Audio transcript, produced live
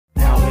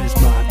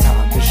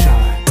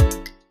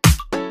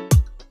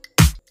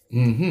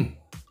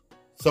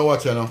So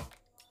watch you know.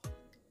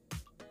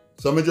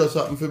 So I just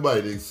happen to buy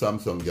the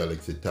Samsung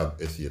Galaxy Tab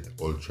S8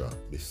 Ultra,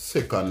 the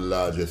second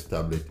largest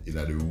tablet in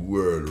the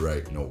world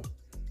right now.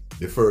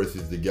 The first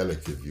is the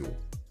Galaxy View.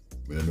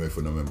 I don't know if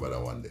you remember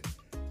that one day.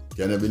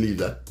 Can you believe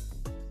that?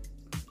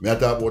 I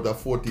talk about a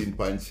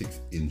 14.6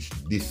 inch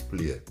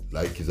display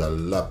like it's a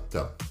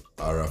laptop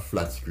or a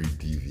flat screen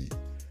TV.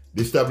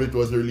 This tablet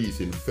was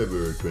released in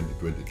February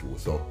 2022,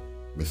 so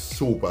I'm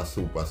super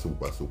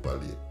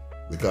late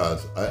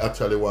because I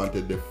actually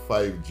wanted the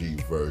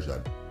 5G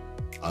version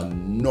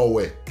and no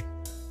way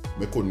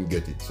I couldn't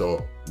get it,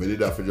 so I did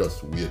have to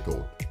just wait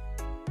out.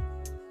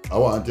 I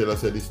want to tell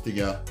you this thing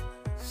here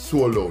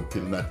sold out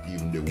till not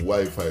even the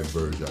Wi-Fi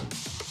version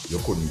you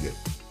couldn't get.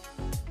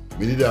 I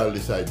did all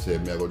decide say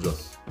I go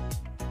just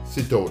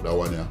sit out that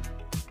one here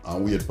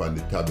and wait for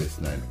the Tab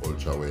S9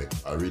 Ultra where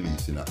I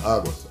release in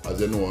August.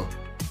 As you know,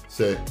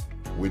 say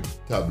with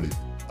tablet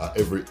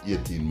every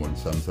 18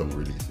 months Samsung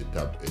release the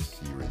Tab S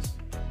series.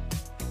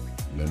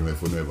 I don't know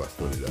if you never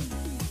studied that.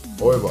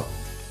 However,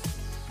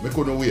 I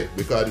couldn't wait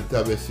because the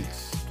Tab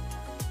S6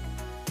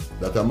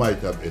 that I might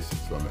have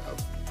S6 when I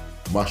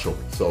have mash up,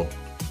 so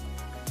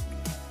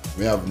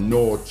I have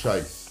no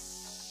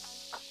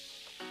choice.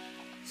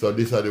 So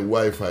these are the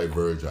Wi-Fi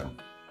version.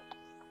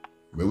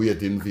 I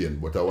wait in vain,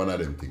 but I one of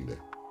them thing there.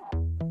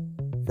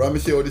 From me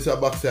say how this a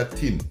box is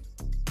thin.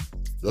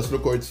 Just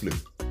look how it's slim.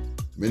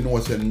 I know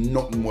say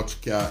nothing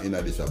much can in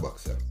this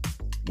box here.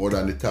 More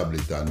than the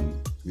tablet and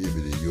maybe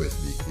the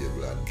USB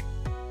cable and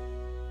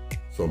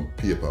some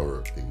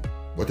paperwork thing.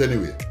 But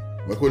anyway,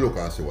 I could look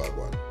and see what I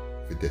want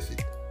if you test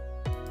it.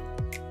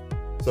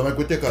 So I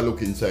could take a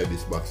look inside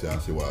this box here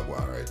and see what I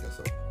want right here.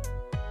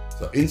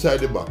 So inside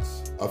the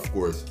box, of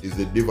course, is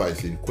the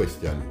device in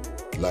question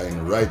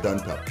lying right on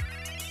top.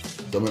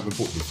 So let me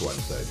put this one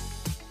inside.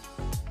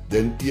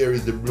 Then here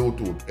is the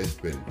Bluetooth S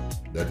Pen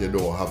that you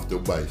don't have to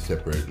buy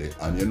separately,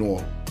 and you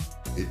know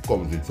it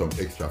comes with some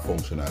extra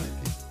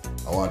functionality.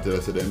 I want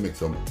to say they make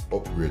some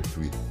upgrade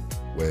to it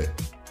where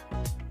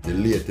the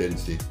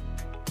latency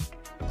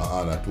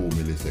are under 2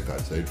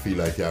 milliseconds, so it feel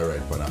like you're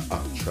right on an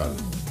actual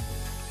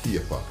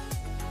paper.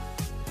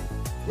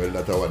 Well,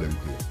 that's how them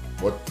play.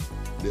 But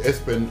the S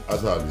Pen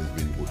has always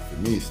been good for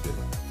me still.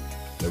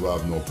 Never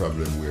have no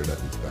problem where that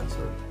is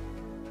concerned.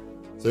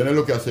 So when you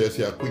look at say you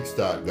see a quick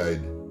start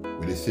guide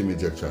with the SIM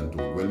ejection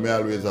tool. Well, I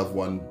always have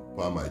one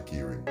for my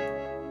keyring.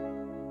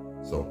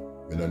 So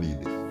we don't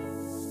need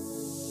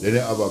this. Then you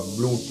have a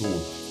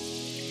Bluetooth.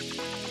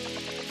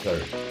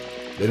 Sorry.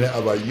 Then you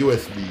have a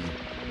USB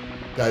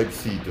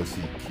Type-C to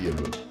C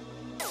cable.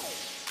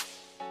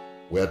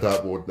 We are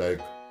talking about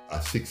like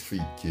a 6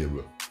 feet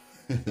cable.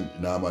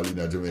 Normally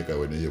in Jamaica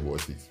when you hear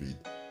about 6 feet,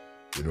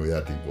 you know you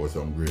think about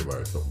some grave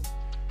or something.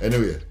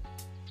 Anyway,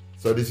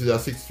 so this is a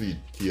 6 feet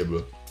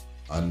cable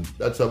and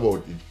that's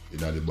about it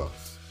in the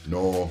box.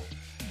 No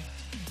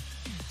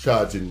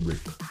charging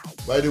brick.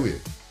 By the way,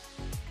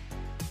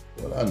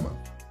 hold on man.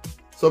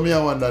 So me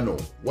I wonder now,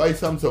 why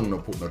Samsung no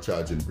put no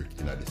charging brick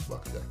in this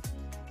box there?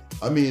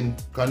 I mean,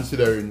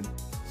 considering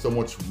so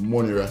much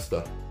money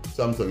rasta,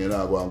 Samsung you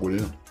know go and good, you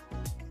know.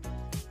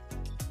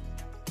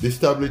 This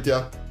tablet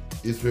here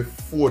is for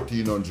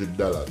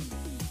 $1,400.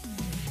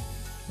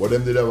 But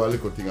them did have a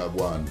little thing I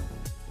go on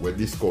where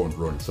discount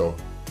run, so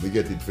we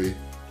get it for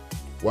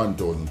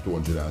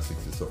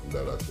 $1,260 something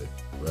there,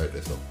 right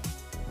there. So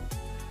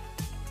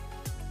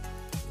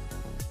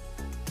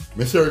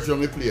me search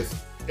on the place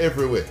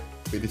everywhere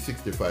for the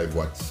 65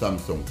 watt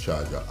Samsung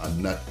charger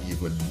and not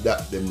even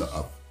that them not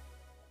have.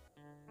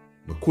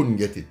 I couldn't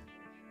get it.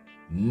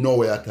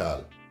 Nowhere at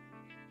all.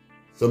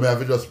 So me have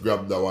to just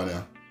grab that one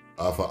here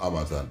off of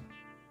Amazon.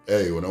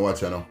 Hey, you wanna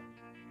watch you know?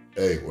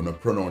 Hey, you wanna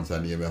pronounce a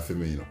name for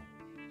me, you know?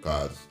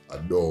 Cause I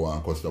don't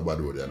want to cuss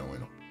nobody out there now, you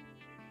know.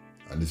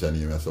 And this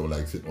name sound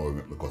like sitting over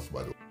make me cuss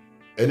bad.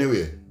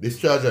 Anyway, this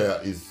charger here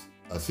is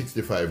a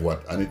 65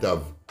 watt and it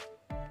have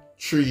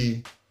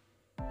 3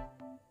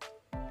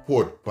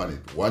 port on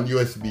it. 1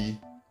 USB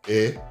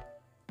A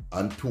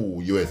and 2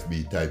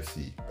 USB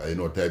Type-C. You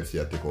know Type-C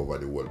take over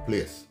the whole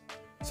place.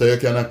 So you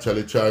can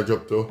actually charge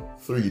up to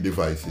 3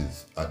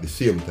 devices at the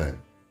same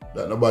time.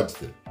 That's not bad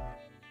still.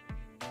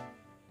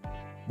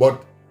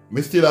 But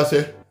me still I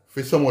say,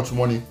 for so much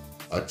money,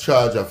 a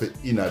charger for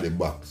inner the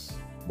box.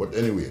 But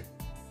anyway,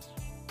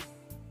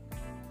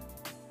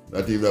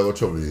 not even got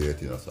trouble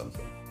yet in a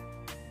Samsung.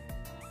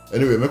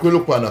 Anyway, make we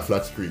look on a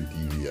flat screen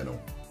TV, you know.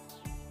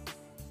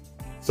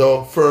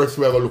 So first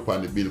we are going to look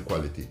on the build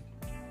quality.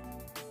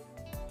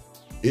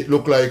 It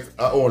look like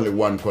only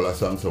one color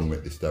Samsung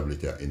with this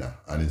tablet here inner,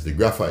 and it's the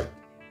graphite.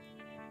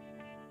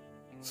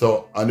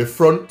 So on the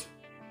front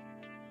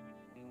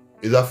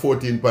is a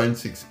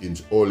 14.6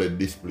 inch OLED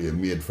display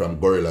made from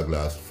Gorilla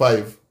Glass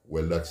 5.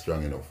 Well, that's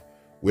strong enough.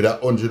 With a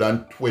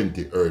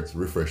 120 Hz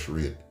refresh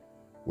rate.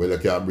 Well, you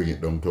can bring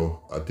it down to,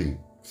 I think,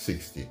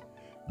 60.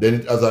 Then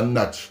it has a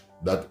notch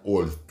that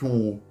holds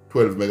 2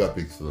 12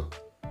 megapixel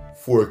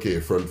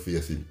 4K front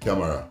facing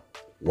camera,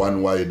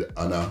 one wide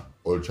and a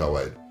ultra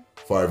wide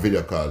for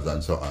video calls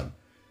and so on.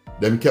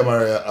 Them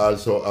camera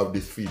also have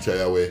this feature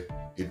here where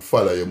it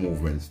follow your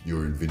movements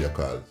during video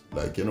calls.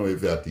 Like, you know,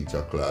 if you're a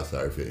teacher class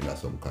or if you're in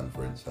some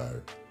conference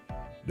or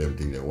them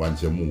thing there,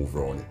 once you move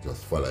around, it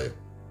just follow you.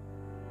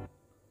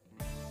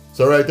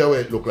 So right away,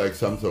 it look like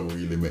Samsung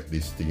really make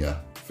this thing here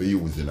for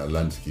use in a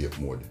landscape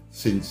mode,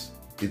 since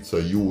it's so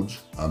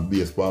huge and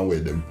based on where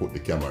them put the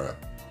camera.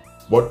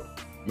 But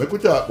me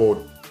could talk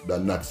about the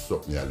notch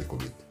something a little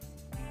bit.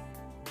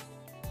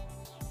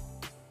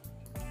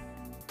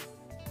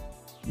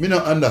 Me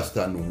not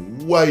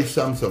understand why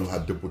Samsung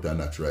had to put a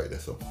notch right there.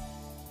 So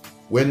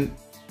when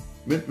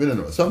me don't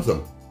know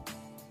Samsung,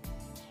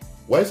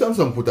 why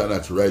Samsung put a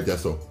notch right there?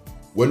 So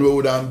when we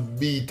would have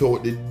beat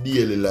out the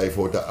daily life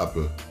out of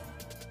Apple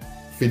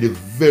for the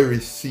very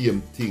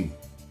same thing,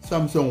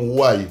 Samsung,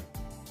 why?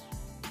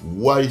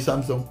 Why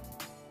Samsung?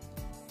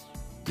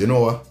 You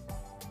know what?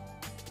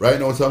 Right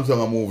now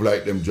Samsung move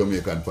like them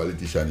Jamaican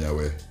politicians here,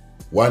 where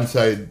one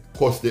side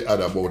cost the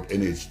other about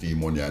NHT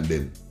money, and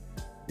then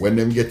when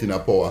them get in a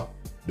power,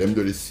 them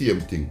do the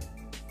same thing.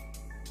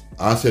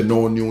 And say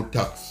no new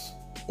tax,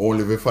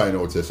 only we find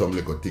out say some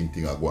little thing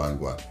a go and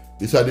go on.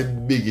 These are the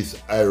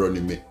biggest irony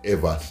me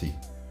ever see.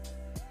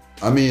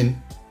 I mean,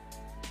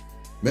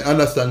 me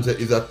understand say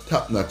it's a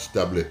top-notch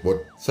tablet,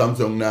 but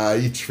Samsung now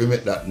itch for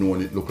make that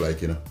known it look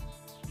like, you know.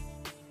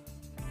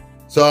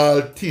 So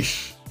all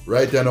Tish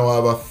right now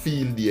have a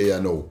field day,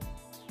 you know.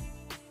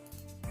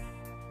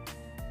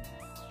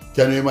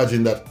 Can you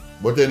imagine that?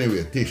 But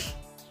anyway, Tish,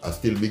 are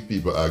still big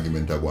people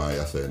argument are going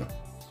on, you know.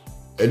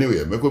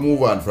 Anyway, me could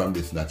move on from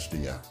this notch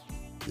thing here.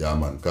 Yeah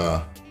man,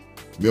 cause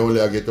me only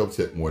get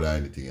upset more than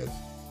anything else.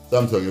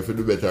 Samsung, you feel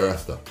do better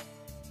Rasta.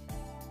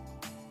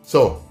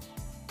 So,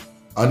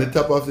 on the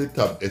top of the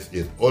Tab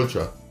S8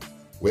 Ultra,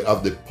 we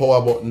have the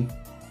power button,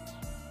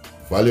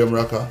 volume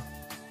rocker,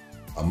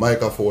 a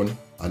microphone,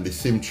 and the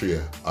SIM tray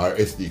or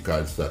SD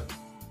card slot.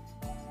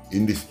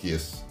 In this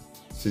case,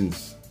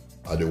 since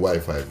the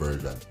Wi-Fi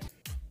version.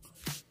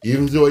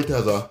 Even though it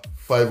has a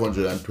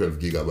 512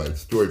 gigabyte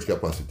storage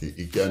capacity,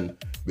 it can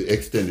be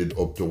extended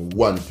up to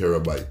 1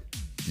 terabyte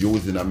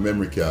using a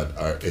memory card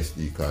or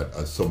SD card,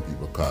 as some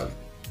people call it.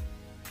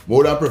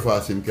 More than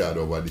prefer SIM card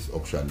over this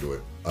option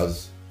though,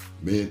 as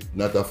me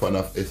not a fan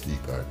of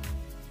SD card.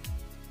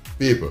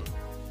 People,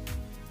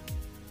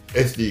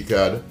 SD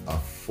card are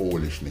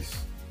foolishness.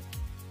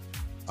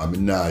 I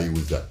mean, nah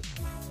use that.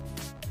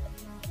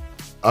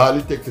 All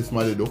it takes is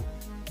money though.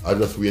 I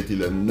just wait till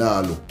you nah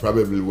look,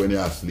 probably when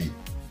you're asleep,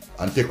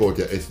 and take out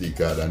your SD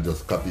card and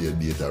just copy your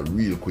data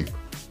real quick.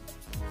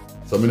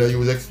 So I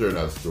use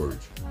external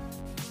storage.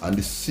 And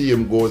the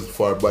same goes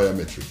for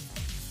biometric.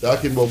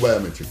 Talking about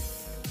biometric,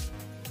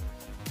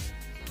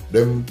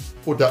 them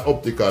put an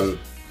optical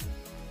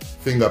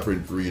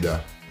fingerprint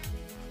reader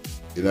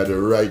in the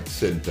right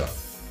center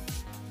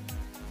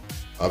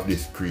of the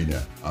screen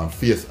here, and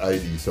Face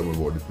ID somewhere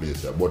about the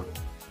place here. But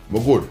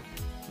we're good.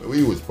 We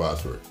use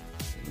password.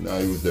 Now I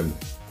use them.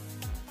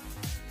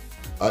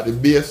 At the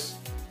base,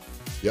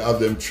 you have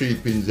them 3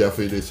 pins here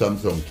for the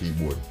Samsung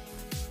keyboard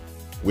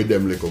with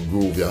them like a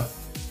groove here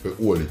to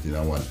hold it in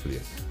one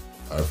place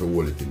or to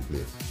hold it in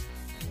place.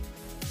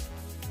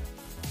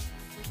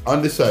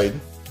 On the side,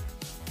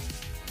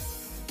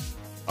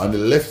 on the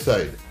left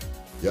side,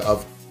 you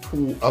have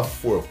 2 of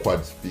 4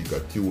 quad speaker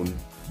tuned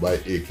by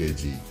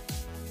AKG,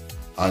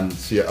 and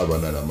see you have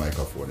another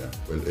microphone here.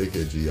 Well,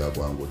 AKG you have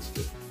one good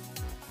step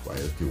while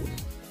you're tuning.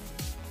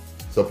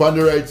 So on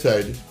the right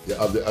side, you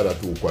have the other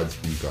 2 quad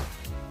speaker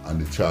and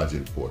the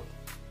charging port.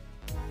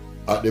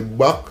 At the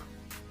back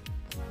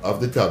of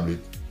the tablet,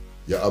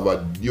 you have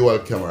a dual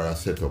camera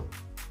setup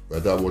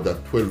with about a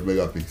 12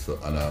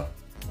 megapixel and a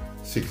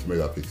 6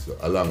 megapixel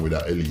along with a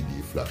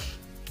LED flash.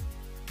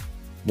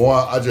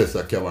 More address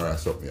the camera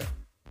something here.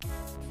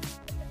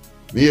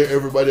 Me hear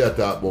everybody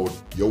talk about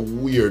you're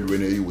weird when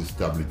you use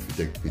tablet to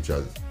take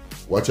pictures.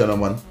 Watch out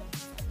man.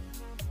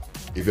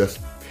 If you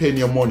spend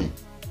your money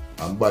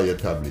and buy your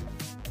tablet,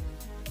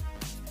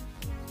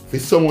 for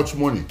so much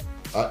money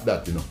at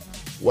that, you know,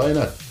 why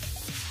not?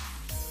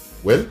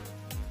 Well,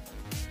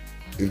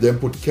 if them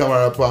put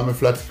camera upon my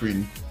flat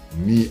screen,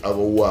 me I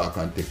go walk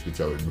and take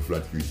picture with my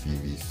flat screen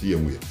TV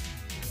same way.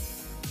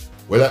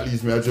 Well, at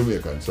least me a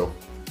Jamaican, so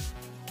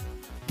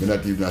me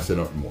not even say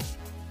nothing more.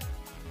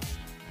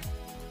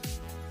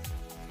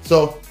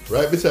 So,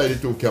 right beside the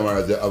 2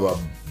 cameras, they have a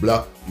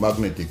black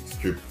magnetic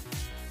strip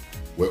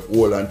where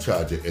hold and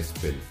charge your S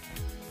Pen.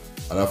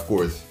 And of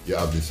course, you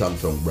have the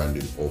Samsung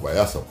branding over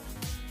here. So,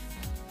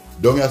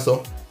 down here,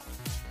 so,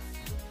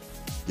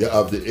 you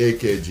have the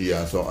AKG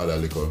and some other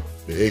little,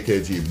 the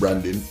AKG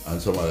branding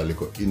and some other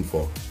little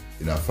info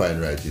in a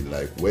fine writing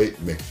like weight,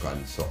 make,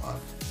 and so on.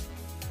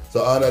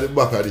 So, under the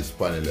back of this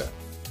panel here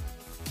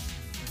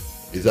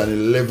is an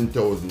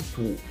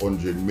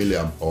 11,200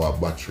 milliamp hour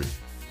battery,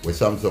 where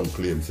Samsung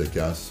claims it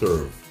can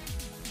serve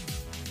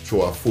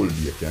through a full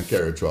day, can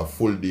carry through a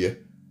full day.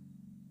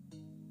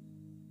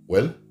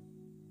 Well,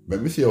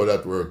 let me see how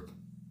that works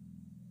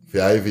for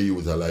a heavy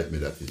user like me,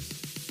 that is.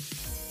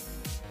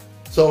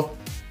 So,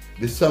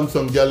 the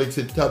Samsung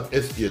Galaxy Tab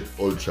S8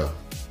 Ultra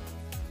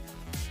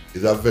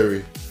is a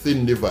very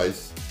thin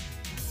device.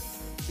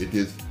 It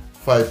is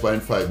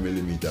 5.5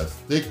 millimeters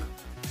thick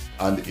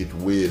and it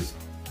weighs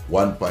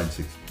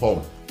 1.6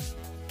 pounds.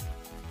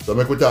 So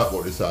we talk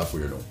about the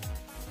software now.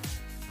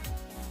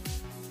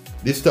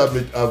 This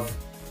tablet have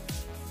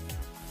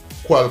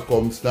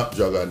Qualcomm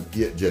Snapdragon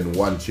 8 Gen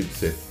 1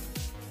 chipset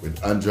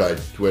with Android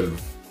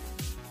 12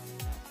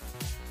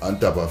 on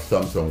top of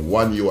Samsung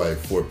One UI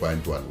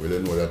 4.1. We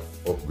don't know that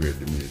upgrade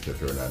the minute to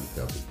turn on the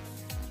tablet.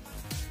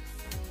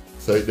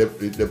 So it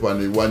depends on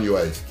the One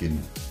UI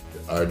skin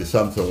or the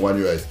Samsung One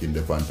UI skin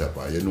depends on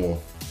top, and you know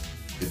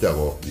it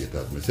will update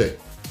as me say.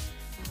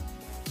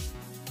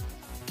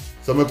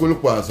 So I could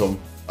look on some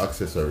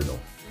accessory now.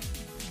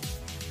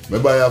 I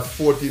buy a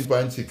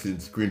 14.6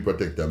 inch screen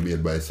protector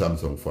made by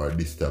Samsung for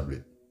this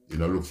tablet. It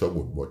don't look so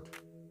good, but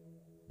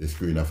the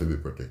screen has to be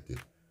protected.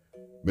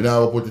 I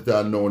now put it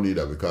on no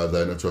neither because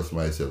I don't trust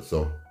myself.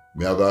 So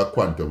I have a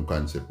quantum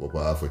concept up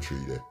half a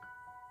tree there.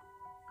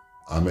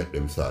 I make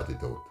them sort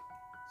it out.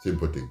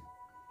 Simple thing.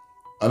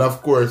 And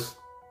of course,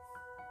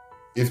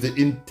 if the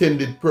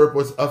intended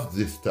purpose of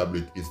this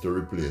tablet is to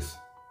replace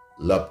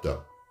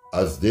laptop,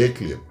 as they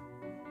claim,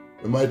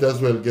 we might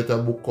as well get a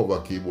book cover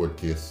keyboard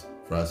case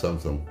from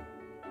Samsung.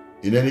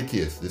 In any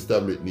case, this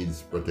tablet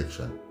needs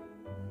protection.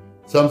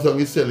 Samsung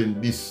is selling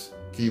this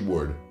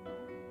keyboard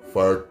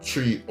for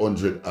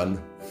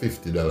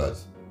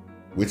 $350,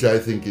 which I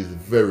think is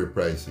very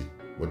pricey,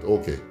 but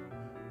okay.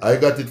 I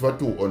got it for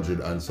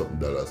 $200 and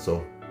something,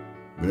 so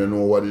I don't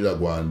know what it is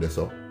going on there,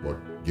 so, but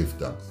give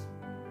thanks.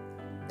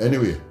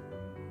 Anyway,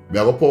 I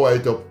go power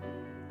it up.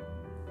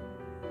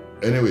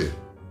 Anyway,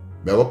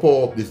 I go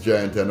power up this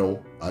giant now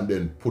and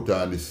then put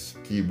on this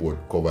keyboard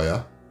cover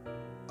here.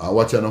 And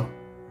watch you now.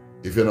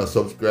 If you're not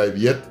subscribed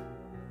yet,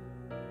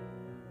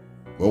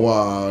 we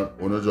want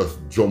to just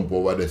jump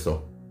over there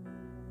so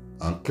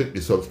and click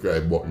the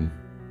subscribe button,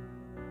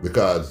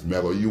 because I'm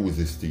going to use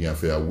this thing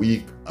for a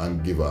week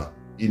and give an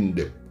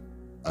in-depth.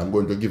 I'm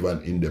going to give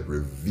an in-depth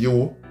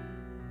review.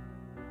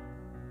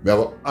 I'm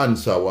going to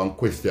answer one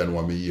question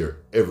when I hear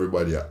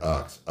everybody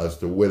asks as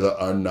to whether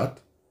or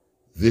not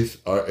this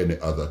or any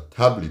other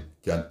tablet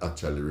can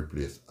actually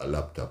replace a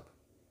laptop.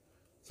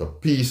 So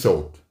peace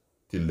out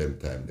till them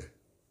time there.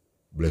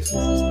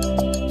 Blessings.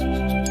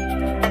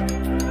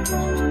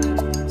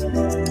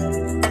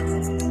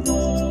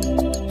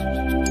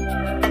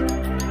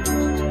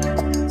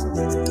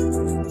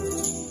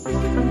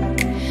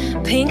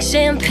 Pink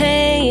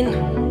champagne,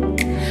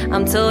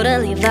 I'm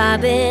totally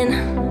vibing.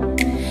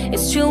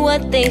 It's true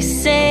what they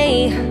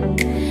say,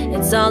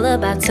 it's all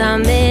about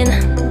timing.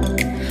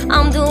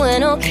 I'm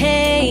doing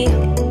okay,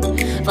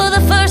 for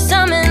the first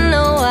time in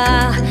a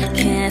while.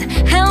 Can't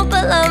help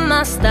but love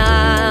my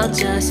style,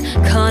 just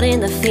caught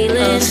in the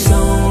feeling of so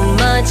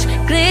much